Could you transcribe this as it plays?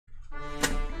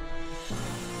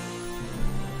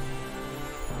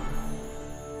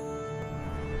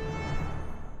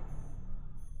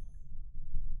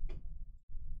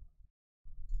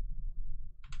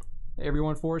Hey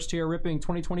everyone, Forrest here, ripping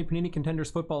 2020 Panini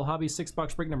Contenders Football Hobby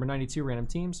 6-box break number 92 random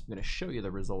teams. I'm going to show you the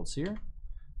results here.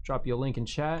 Drop you a link in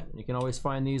chat. You can always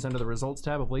find these under the results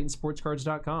tab of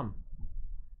LaytonSportsCards.com.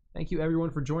 Thank you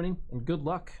everyone for joining, and good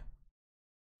luck.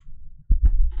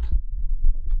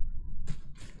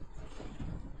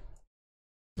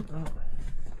 Oh,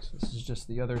 so this is just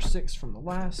the other 6 from the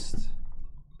last.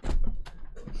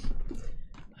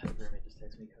 Just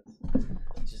text me because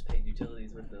I just paid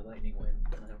utilities with the Lightning win.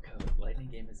 And I don't go, Lightning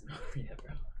game isn't over yet,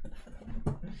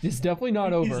 bro. It's definitely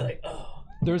not over. He's like, oh.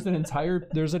 There's an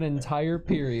entire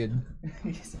period,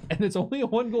 and it's only a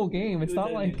 1-goal game. It's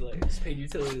not like just paid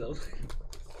utilities.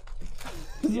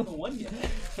 You haven't won yet.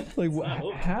 Like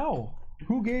how?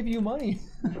 Who gave you money?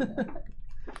 I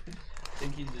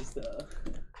think he's just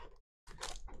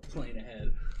playing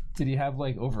ahead. Did he have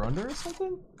like over under or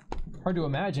something? Hard to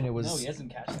imagine it was. No, he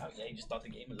hasn't cashed out yet. He just thought the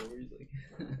game was over. He's like,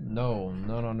 no.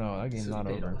 That game's not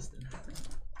over. Austin.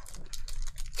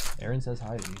 Aaron says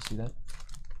hi. Did you see that?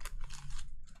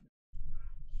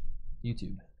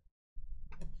 YouTube.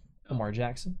 Lamar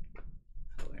Jackson.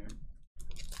 Hello, Aaron.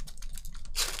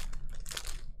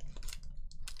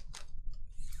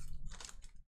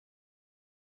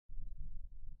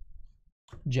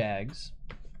 Jags.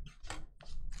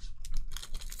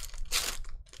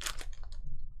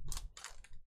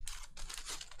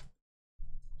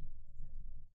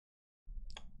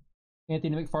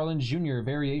 Anthony McFarland Jr.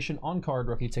 variation on card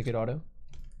rookie ticket auto.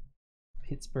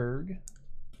 Pittsburgh.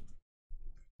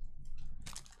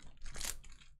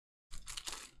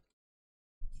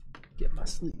 Get my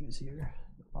sleeves here.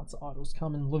 Lots of autos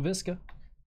coming. LaVisca.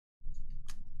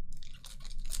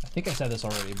 I think I said this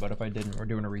already, but if I didn't, we're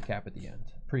doing a recap at the end.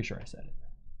 Pretty sure I said it.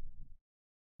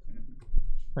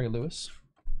 Ray Lewis.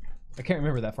 I can't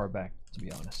remember that far back, to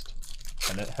be honest.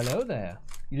 Hello there.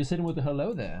 You just hit him with a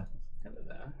hello there. Hello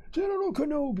there. General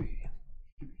Kenobi.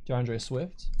 DeAndre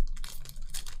Swift.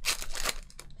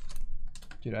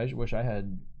 Dude, I wish I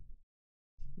had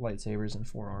lightsabers and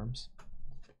forearms.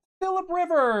 Phillip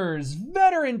Rivers,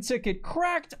 veteran ticket,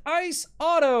 cracked ice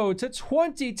auto to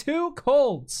 22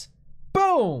 Colts.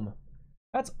 Boom!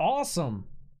 That's awesome.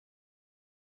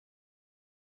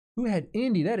 Who had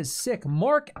Indy? That is sick.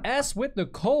 Mark S. with the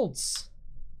Colts.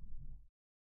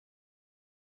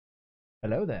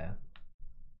 Hello there.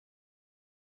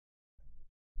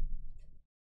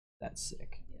 That's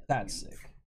sick. Yeah, that's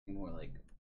sick. More like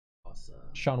us,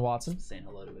 Sean Watson. Saying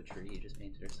hello to a tree you just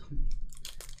painted or something.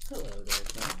 Hello there,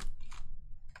 Tom.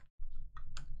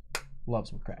 Love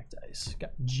some cracked ice.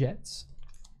 Got Jets.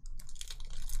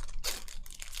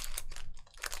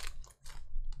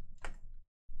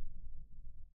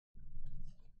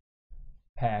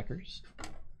 Packers.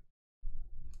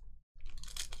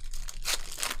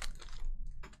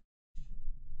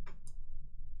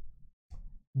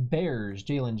 Bears,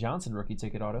 Jalen Johnson rookie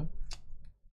ticket auto.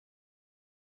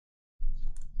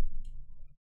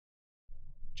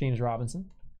 James Robinson.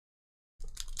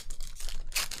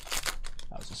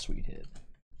 That was a sweet hit.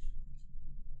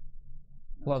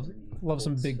 Love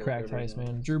some big cracked ice,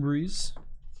 man. Drew Brees.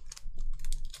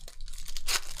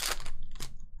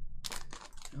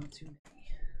 Not too many.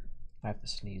 I have to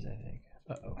sneeze, I think.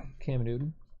 Uh-oh. Cam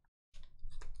Newton.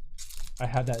 I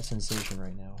have that sensation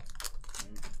right now.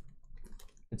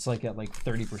 It's like at like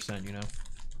 30%, you know?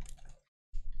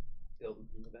 Build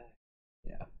in the back.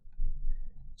 Yeah.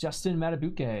 Justin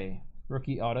Matabuke,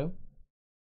 rookie auto.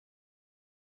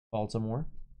 Baltimore.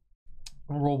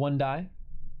 I'm gonna roll 1 die.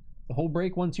 The whole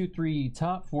break, 1, 2, 3,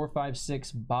 top, 4, 5,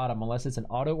 6, bottom, unless it's an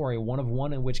auto or a 1 of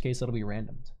 1, in which case it'll be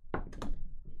randomed.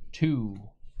 2.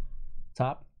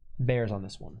 Top. Bears on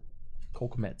this one. Cole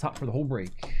Kmet. Top for the whole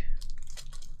break.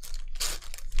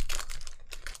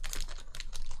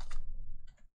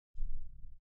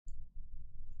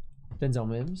 Denzel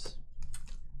Mims.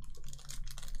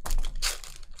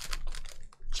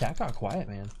 Chat got quiet,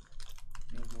 man.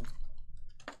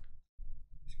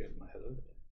 Scared of my hello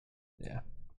there. Yeah.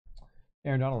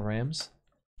 Aaron Donald, Rams.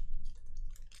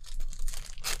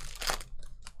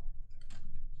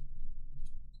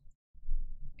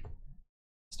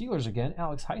 Steelers again.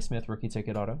 Alex Highsmith, rookie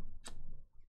ticket auto.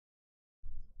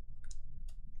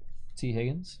 T.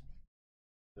 Higgins.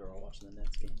 They're all watching the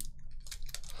Nets game.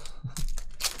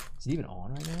 Is it even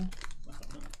on right now? I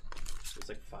don't know. There's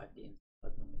like 5 games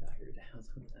left when we got here down.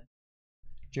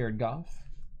 Jared Goff.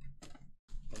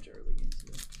 Bunch of early games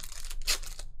ago.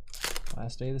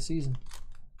 Last day of the season.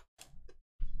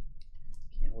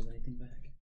 Can't hold anything back.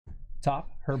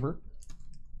 Top, Herbert.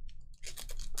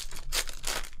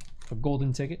 A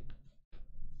golden ticket.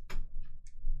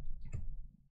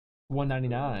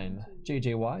 199.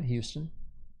 J.J. Watt, Houston.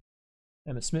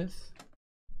 Emmitt Smith.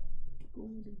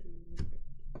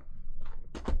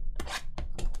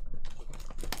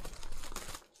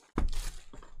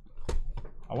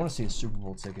 I want to see a Super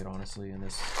Bowl ticket, honestly, in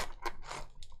this.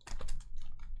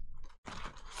 I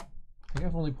think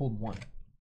I've only pulled one.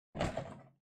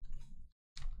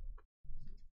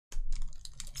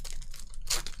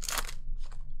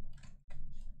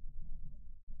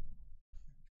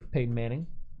 Peyton Manning.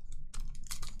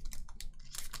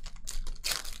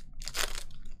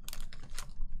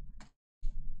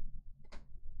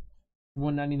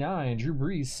 $199, Drew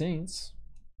Brees, Saints.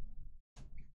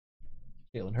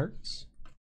 Jalen Hurts.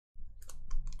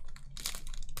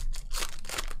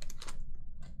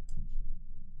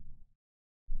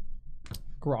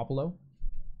 Garoppolo.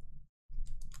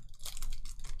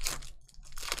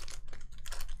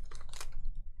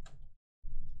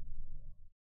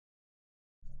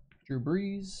 Drew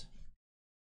Brees.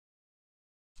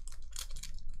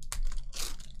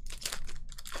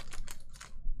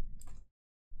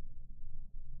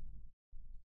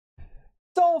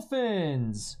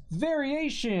 Dolphins.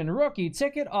 Variation. Rookie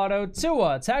ticket auto.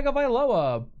 Tua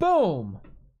Tagovailoa. Boom.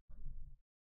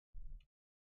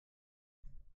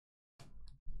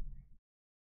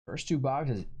 First two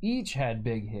boxes each had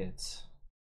big hits.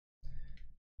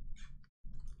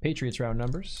 Patriots round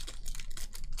numbers.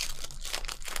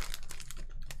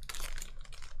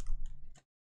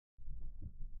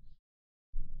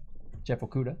 Jeff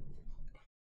Okuda.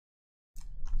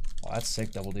 Oh, that's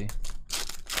sick, Double D.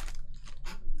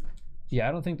 Yeah,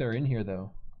 I don't think they're in here,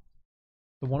 though.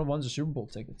 The one-of-ones are Super Bowl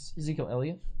tickets. Ezekiel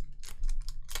Elliott.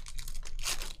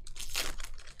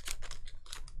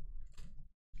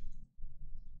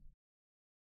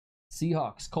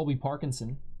 Seahawks, Colby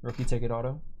Parkinson. Rookie ticket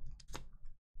auto.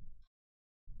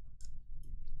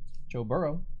 Joe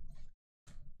Burrow.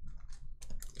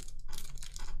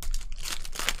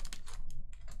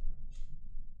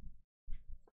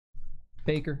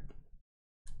 Baker.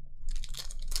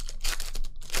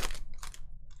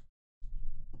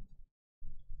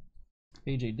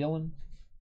 A.J. Dillon.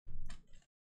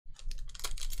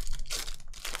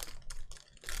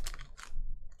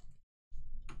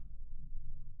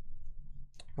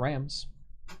 Rams.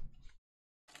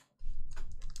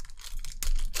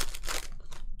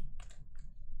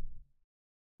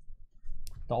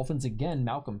 Dolphins again,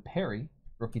 Malcolm Perry.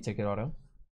 Rookie ticket auto.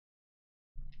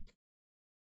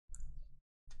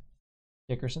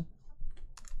 Dickerson.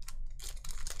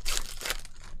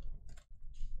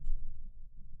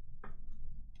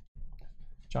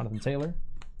 Jonathan Taylor.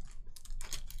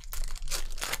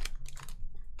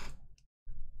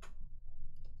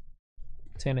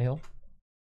 Tannehill.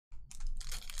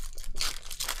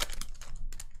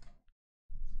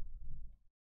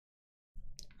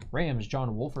 Rams,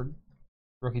 John Wolford.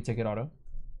 Rookie ticket auto.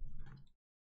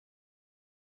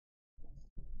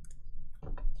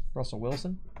 Russell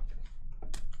Wilson.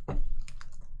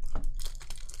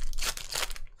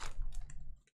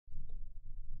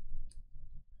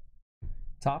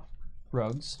 Top,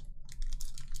 Ruggs.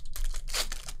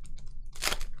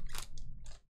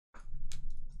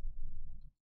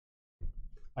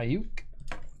 Ayuk.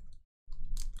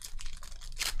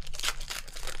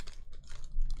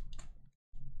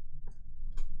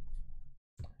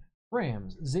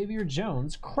 Rams, Xavier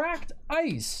Jones, cracked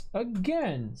ice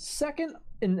again, second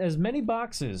in as many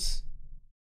boxes.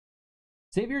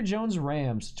 Xavier Jones,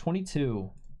 Rams,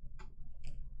 22.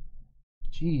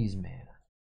 Jeez, man.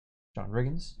 John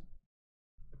Riggins.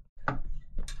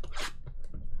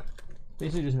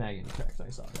 Basically just nagging cracked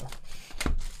ice auto.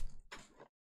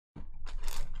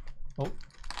 Oh.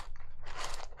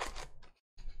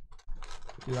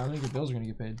 Dude, I don't think your bills are gonna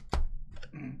get paid.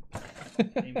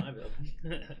 Ain't my bill.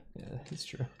 Yeah, that's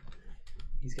true.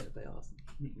 He's got to pay Austin.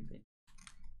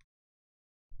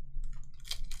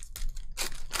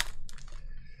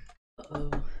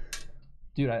 Uh-oh.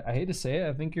 Dude, I hate to say it.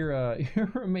 I think your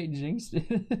roommate jinxed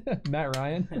it. Matt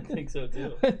Ryan. I think so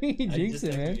too. I think he jinxed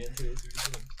it, man.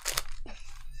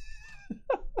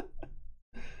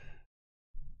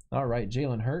 All right,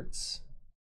 Jalen Hurts.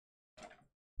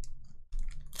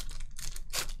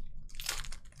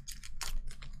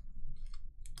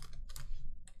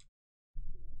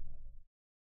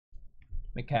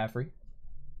 McCaffrey.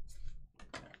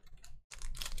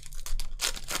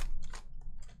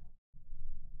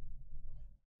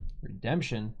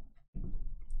 Redemption.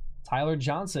 Tyler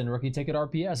Johnson, rookie ticket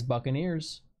RPS,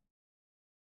 Buccaneers.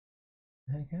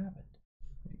 What the heck happened?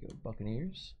 There you go,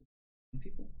 Buccaneers.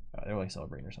 People. They're like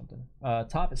celebrating or something.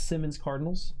 Top is Simmons,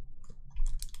 Cardinals.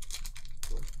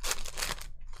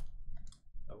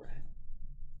 A rat.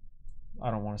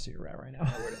 I don't want to see a rat right now. I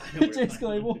know where to Just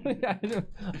find like,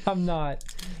 one. I'm not.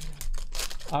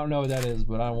 I don't know what that is,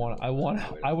 but I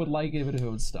would like it if it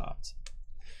would stopped.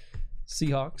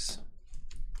 Seahawks.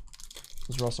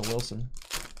 This is Russell Wilson.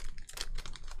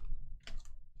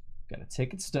 Got a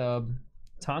ticket stub.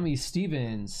 Tommy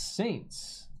Stevens,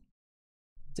 Saints.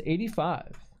 To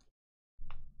 85.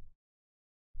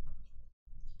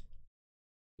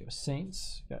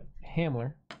 Saints. Got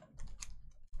Hamler.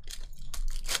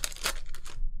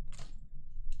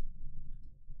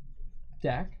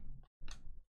 Dak.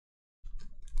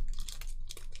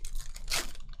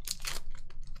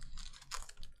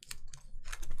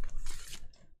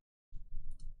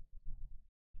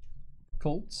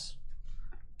 Colts.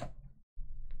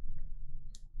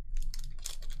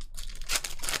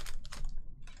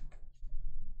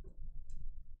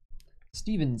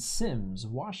 Steven Sims,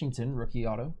 Washington, rookie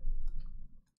auto.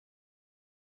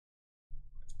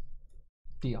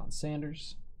 Deion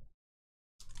Sanders.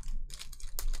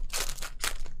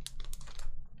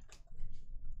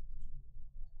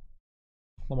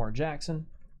 Lamar Jackson.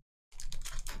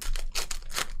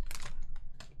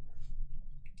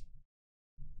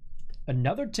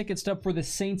 Another ticket stub for the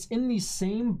Saints in the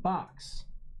same box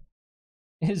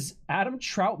is Adam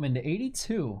Troutman to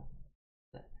 82.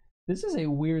 This is a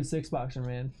weird six-boxer,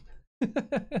 man.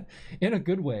 In a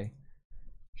good way.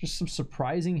 Just some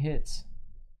surprising hits.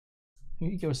 Here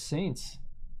you go, Saints.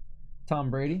 Tom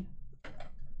Brady.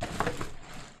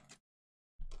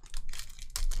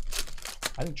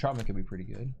 I think Troutman could be pretty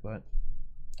good, but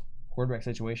quarterback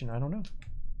situation, I don't know.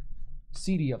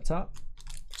 CD up top.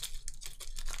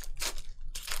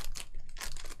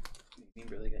 You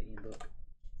really got Ian Book.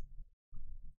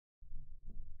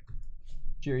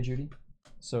 Jerry Jeudy.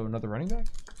 So another running back?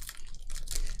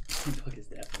 Ian Book is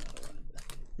definitely not a running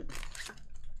back.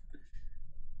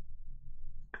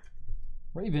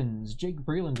 Ravens, Jake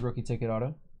Breeland rookie ticket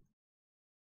auto.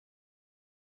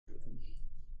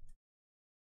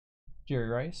 Jerry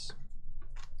Rice.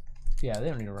 Yeah, they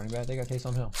don't need a running back. They got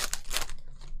Taysom Hill.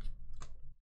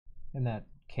 And that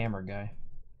camera guy.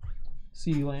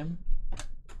 CeeDee Lamb.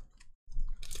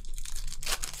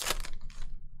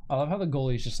 I love how the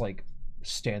goalies just like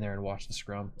stand there and watch the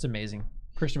scrum. It's amazing.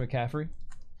 Christian McCaffrey.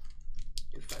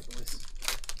 Good fight, boys.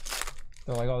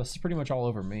 They're like, oh, this is pretty much all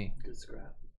over me. Good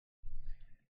scrap.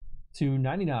 To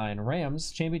 99,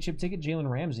 Rams, championship ticket, Jalen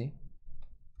Ramsey.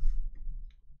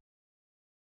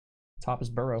 Top is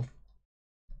Burrow.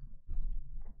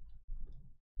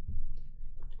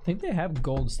 I think they have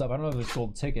gold stuff. I don't know if it's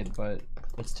gold ticket, but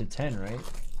it's to 10, right?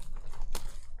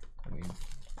 I mean,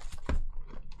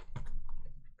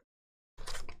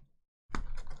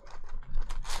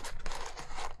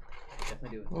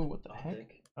 Definitely do. whoa, what the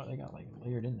heck? Oh, they got like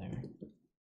layered in there.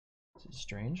 This is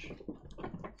strange. All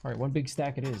right, one big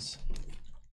stack it is.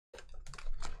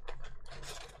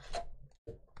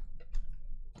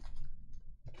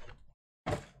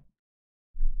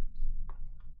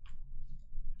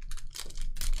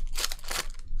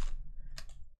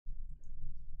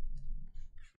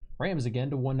 Rams again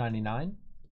to 199.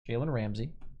 Jalen Ramsey.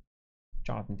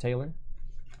 Jonathan Taylor.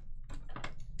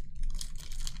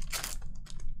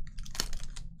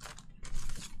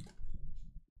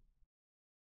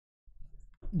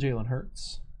 Jalen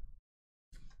Hurts.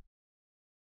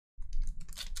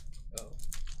 Oh.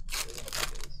 They don't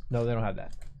have those. No, they don't have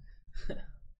that. No,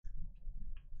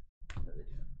 they do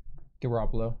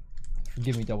not. Garoppolo.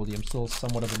 Forgive me, Double D. I'm still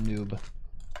somewhat of a noob.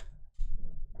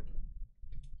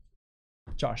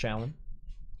 Josh Allen.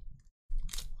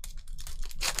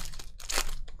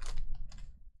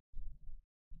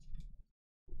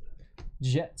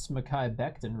 Jets, Mekhi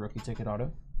Becton, rookie ticket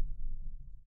auto.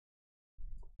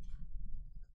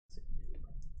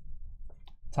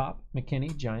 Top,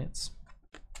 McKinney, Giants.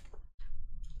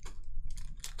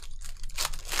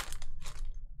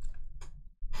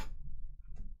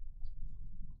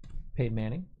 Peyton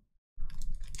Manning.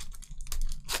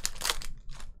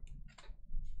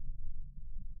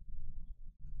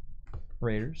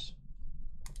 Raiders.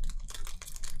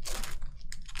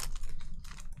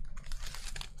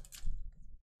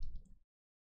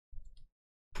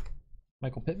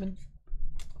 Michael Pittman.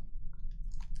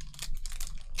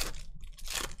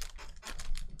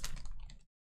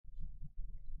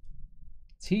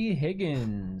 T.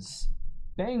 Higgins.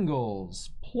 Bengals.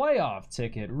 Playoff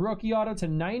ticket. Rookie auto to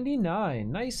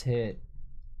 99. Nice hit.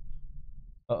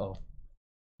 Uh-oh.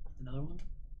 Another one?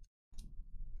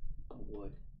 Oh boy.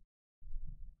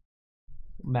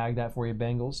 Mag that for you,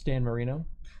 Bengals. Dan Marino.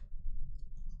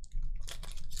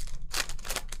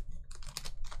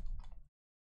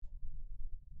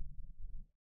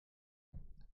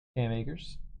 Cam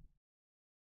Akers.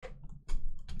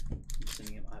 I'm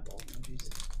sending him eyeball emojis.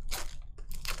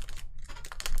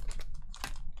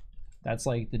 That's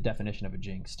like the definition of a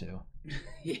jinx too.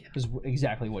 Yeah. Is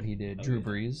exactly what he did. Oh, Drew yeah.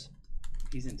 Brees.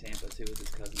 He's in Tampa too with his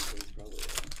cousin, so he's probably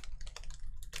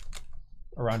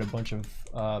Around a bunch of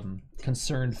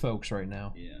concerned folks right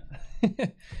now. yeah.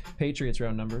 Patriots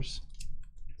round numbers.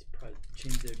 It's probably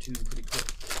changed their tune pretty quick.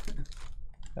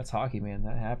 That's hockey, man.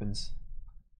 That happens.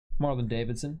 Marlon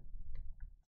Davidson.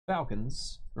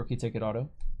 Falcons. Rookie ticket auto.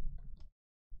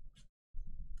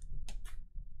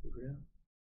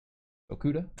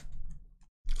 Okuda.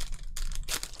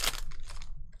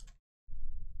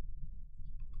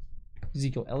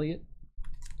 Ezekiel Elliott.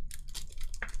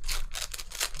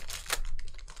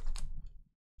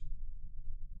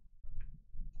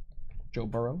 Joe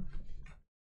Burrow.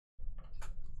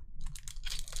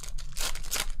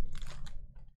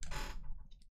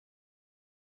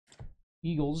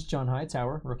 Eagles, John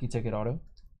Hightower, rookie ticket auto.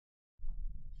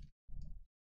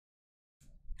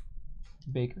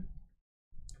 Baker.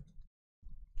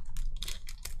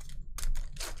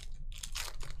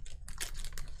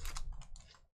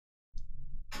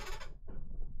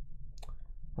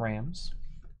 Rams.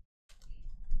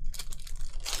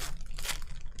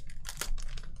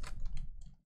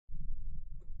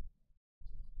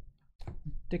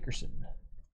 Dickerson.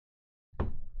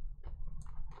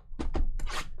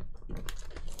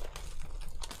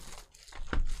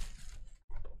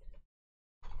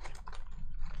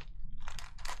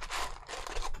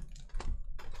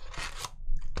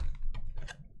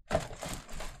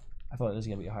 I thought it was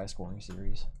going to be a high scoring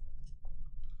series.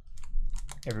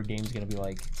 Every game's going to be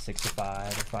like 6-5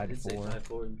 or 5-4.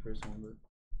 5-4 in the first one, but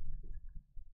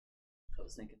I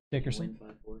was thinking Dickerson.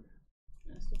 win 5-4.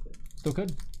 Yeah, still good. Still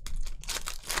could.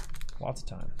 Lots of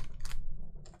time.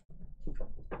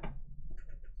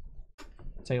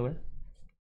 Taylor.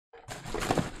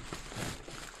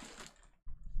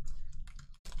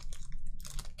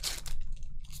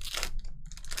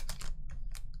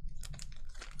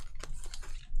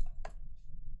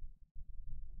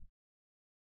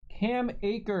 Cam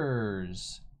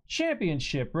Akers.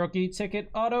 Championship rookie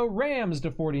ticket auto Rams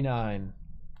 /49.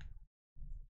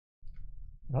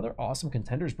 Another awesome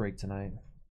contenders break tonight.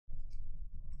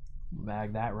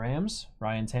 Mag that Rams.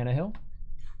 Ryan Tannehill.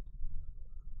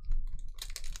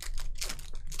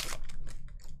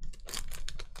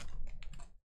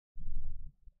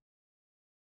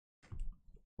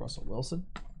 Russell Wilson.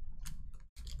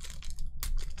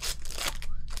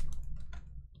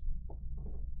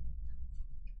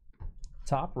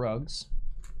 Top Rugs.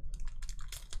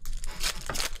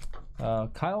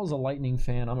 Kyle's a Lightning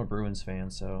fan. I'm a Bruins fan,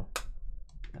 so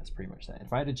that's pretty much that.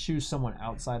 If I had to choose someone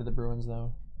outside of the Bruins,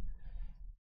 though,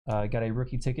 got a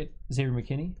rookie ticket, Xavier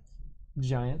McKinney,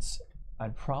 Giants.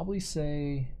 I'd probably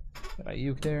say, got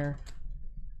Ayuk there.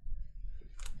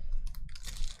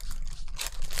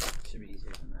 Should be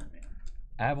easier than that, man.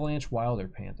 Avalanche, Wild, or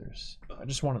Panthers. I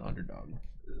just want an underdog.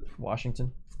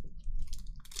 Washington.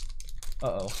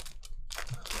 Uh-oh.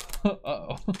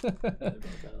 Uh-oh.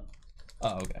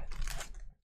 Oh, okay.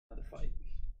 Another fight.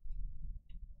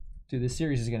 Dude, this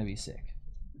series is going to be sick.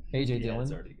 AJ Yeah, Dillon.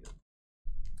 it's already good.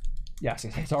 Yes,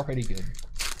 it's already good.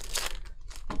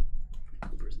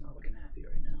 Cooper's not looking happy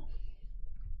right now.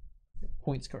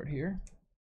 Points card here.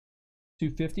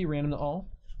 250, random to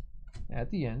all. At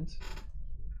the end.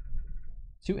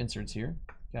 2 inserts here.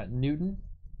 Got Newton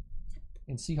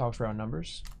and Seahawks round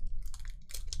numbers.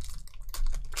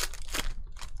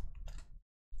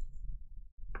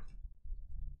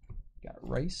 Got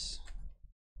Rice.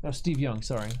 No, Steve Young,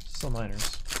 sorry. Still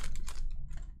Niners.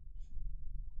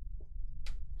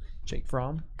 Jake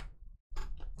Fromm.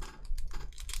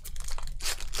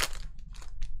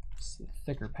 It's a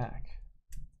thicker pack.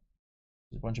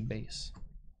 There's a bunch of base.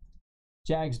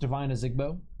 Jags, Divine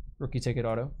Azigbo. Rookie ticket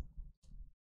auto.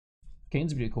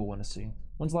 Canes would be a cool one to see.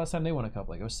 When's the last time they won a cup?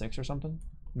 Like 06 or something?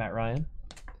 Matt Ryan.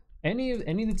 Any of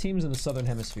the teams in the Southern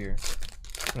Hemisphere.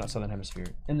 Not Southern Hemisphere.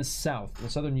 In the South, the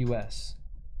Southern U.S.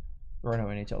 There are no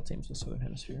NHL teams in the Southern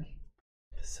Hemisphere.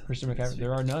 Christian McCaffrey.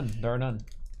 There are none. There are none.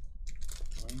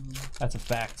 That's a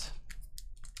fact.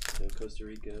 So Costa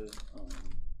Rica.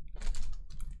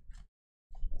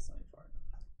 That's not far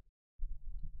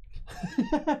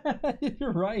enough.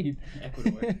 You're right.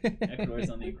 Ecuador. Ecuador's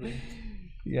on the equator.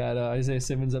 You got Isaiah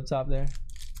Simmons up top there.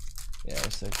 Yeah,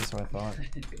 that's what I thought.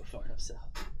 Go far enough south.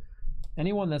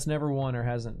 Anyone that's never won or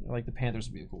hasn't, like the Panthers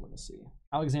would be a cool one to see.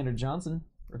 Alexander Johnson,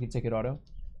 rookie ticket auto.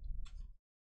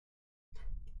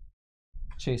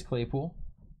 Chase Claypool.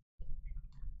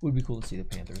 Would be cool to see the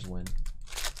Panthers win.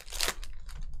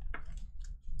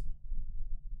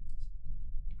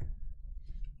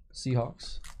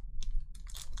 Seahawks.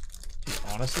 Dude,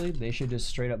 honestly, they should just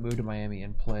straight up move to Miami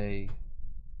and play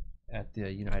at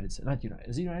the United Center. Not United.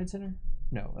 Is it United Center?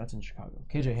 No, that's in Chicago.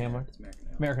 KJ Hamler. It's American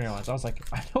Airlines. American Airlines. I was like,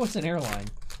 I know it's an airline,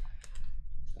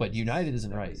 but United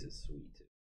isn't right. This is sweet.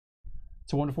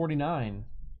 To 149,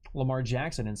 Lamar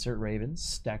Jackson, insert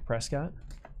Ravens. Dak Prescott.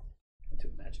 Went to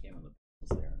a match game on the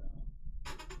Bills there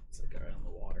now. It's like right on the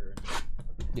water.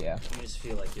 Yeah. You just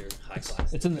feel like you're high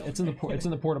class. It's in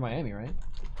the port of Miami, right?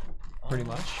 Pretty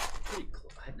much. Pretty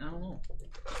close. I don't know.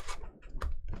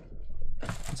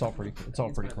 It's all pretty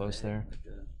close there. Like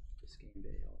this game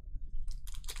day.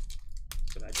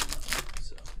 But I do not know.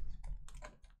 So.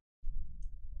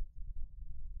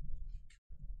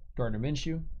 Gardner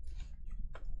Minshew.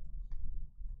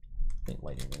 I think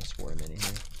Lightning are going to score a mini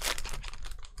here.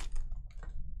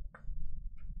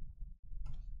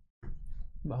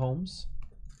 Mahomes.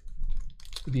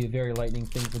 Would be a very Lightning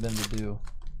thing for them to do.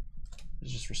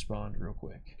 Just respond real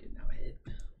quick. Getting out hit.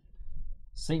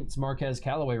 Saints Marquez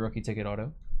Callaway rookie ticket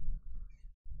auto.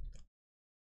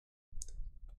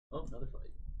 Oh, another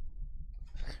fight.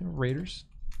 Raiders.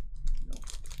 No.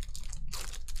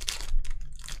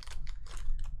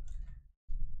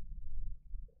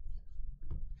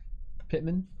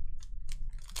 Pittman.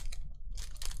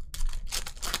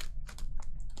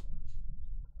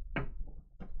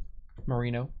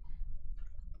 Marino.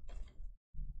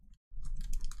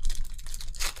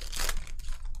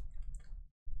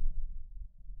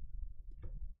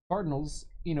 Cardinals,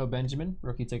 Eno Benjamin,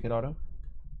 rookie ticket auto.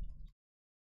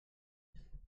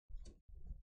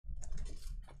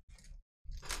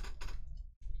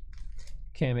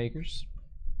 Cam Akers.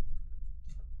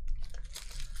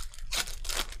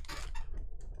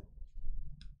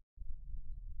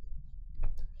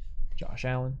 Josh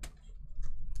Allen.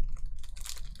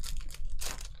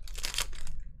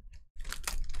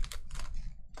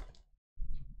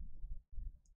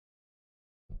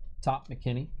 Top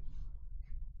McKinney.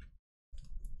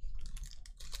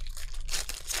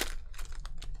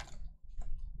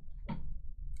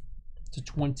 To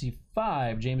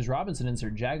 25, James Robinson,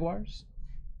 insert Jaguars.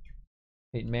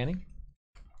 Peyton Manning.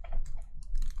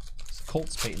 It's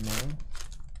Colts, Peyton Manning.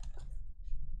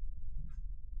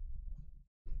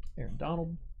 Aaron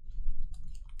Donald.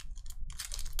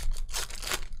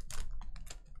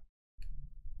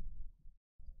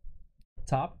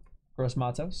 Top, Gross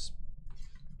Matos.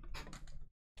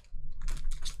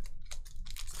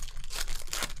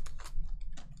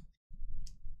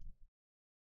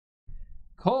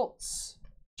 Colts,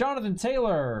 Jonathan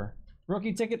Taylor,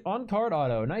 rookie ticket on card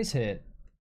auto. Nice hit.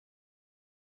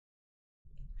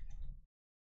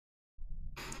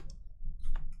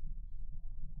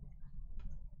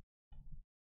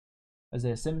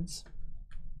 Isaiah Simmons.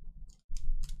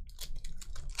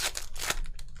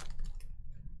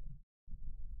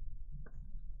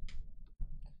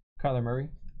 Kyler Murray.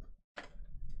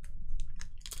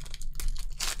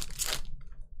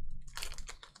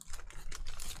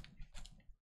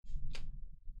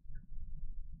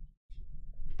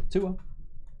 Tua.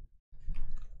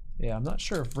 Yeah, I'm not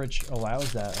sure if Rich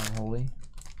allows that unholy.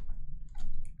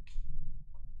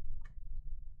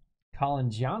 Colin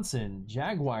Johnson,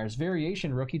 Jaguars,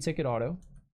 variation rookie ticket auto.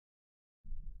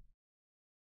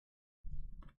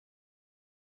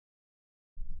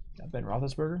 Got Ben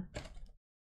Roethlisberger.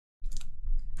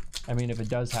 I mean, if it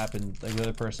does happen, like the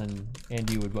other person and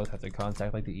you would both have to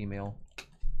contact like the email.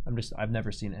 I've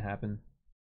never seen it happen.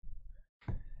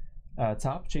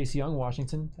 Top, Chase Young,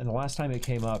 Washington. And the last time it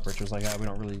came up, Rich was like, we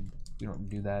don't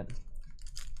do that.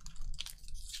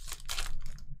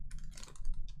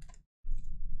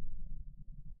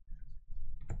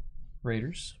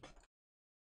 Raiders.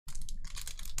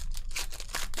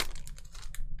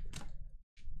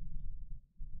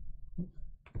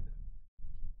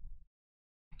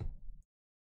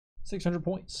 $600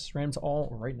 points. Rams all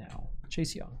right now.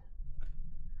 Chase Young.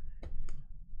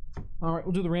 All right,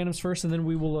 we'll do the randoms first, and then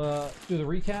we will do the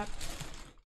recap.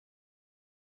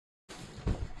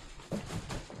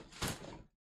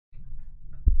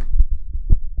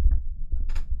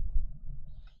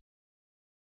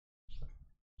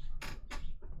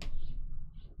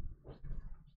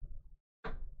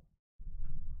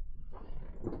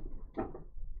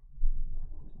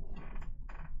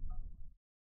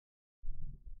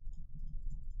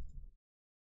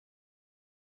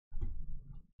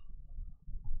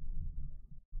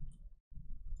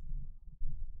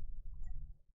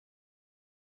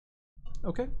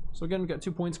 Okay, so again, we got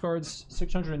 2 points cards,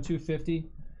 600 and 250.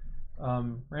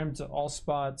 Random to all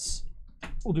spots.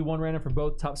 We'll do one random for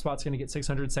both. Top spot's going to get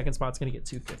 600, second spot's going to get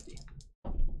 250.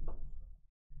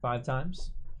 5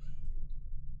 times.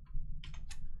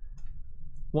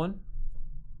 1,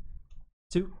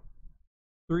 2,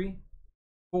 3,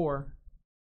 4,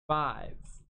 5.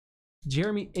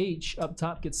 Jeremy H up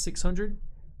top gets 600.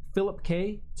 Philip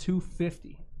K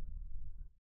 250.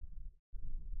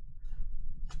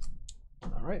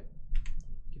 All right.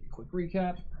 Give you a quick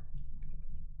recap.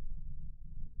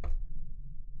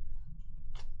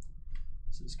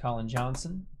 This is Colin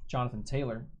Johnson, Jonathan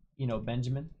Taylor, Eno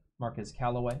Benjamin, Marquez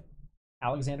Callaway,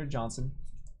 Alexander Johnson,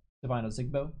 Divino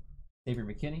Zigbo, Xavier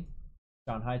McKinney,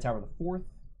 John Hightower IV,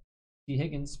 T.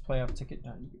 Higgins, playoff ticket.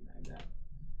 No, you can have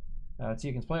that. T.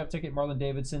 Higgins, playoff ticket. Marlon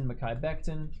Davidson, Mekhi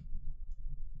Becton,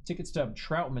 ticket stub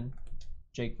Troutman,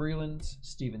 Jake Freeland,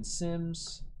 Steven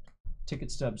Sims,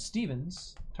 ticket stub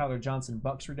Stevens, Tyler Johnson,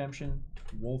 Bucks redemption,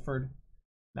 Wolford,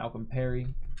 Malcolm Perry,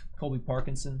 Colby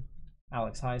Parkinson,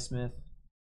 Alex Highsmith,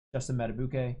 Justin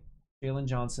Matabuke, Jalen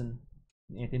Johnson,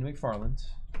 and Anthony McFarland.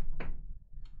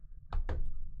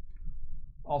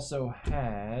 Also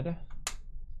had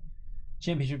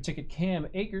championship ticket Cam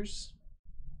Akers,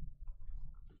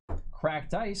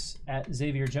 cracked ice at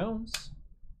Xavier Jones.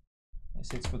 Nice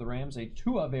hits for the Rams. A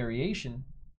Tua variation.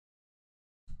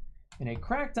 And a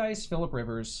cracked ice Phillip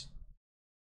Rivers.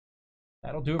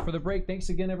 That'll do it for the break. Thanks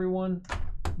again, everyone.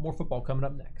 More football coming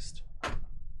up next.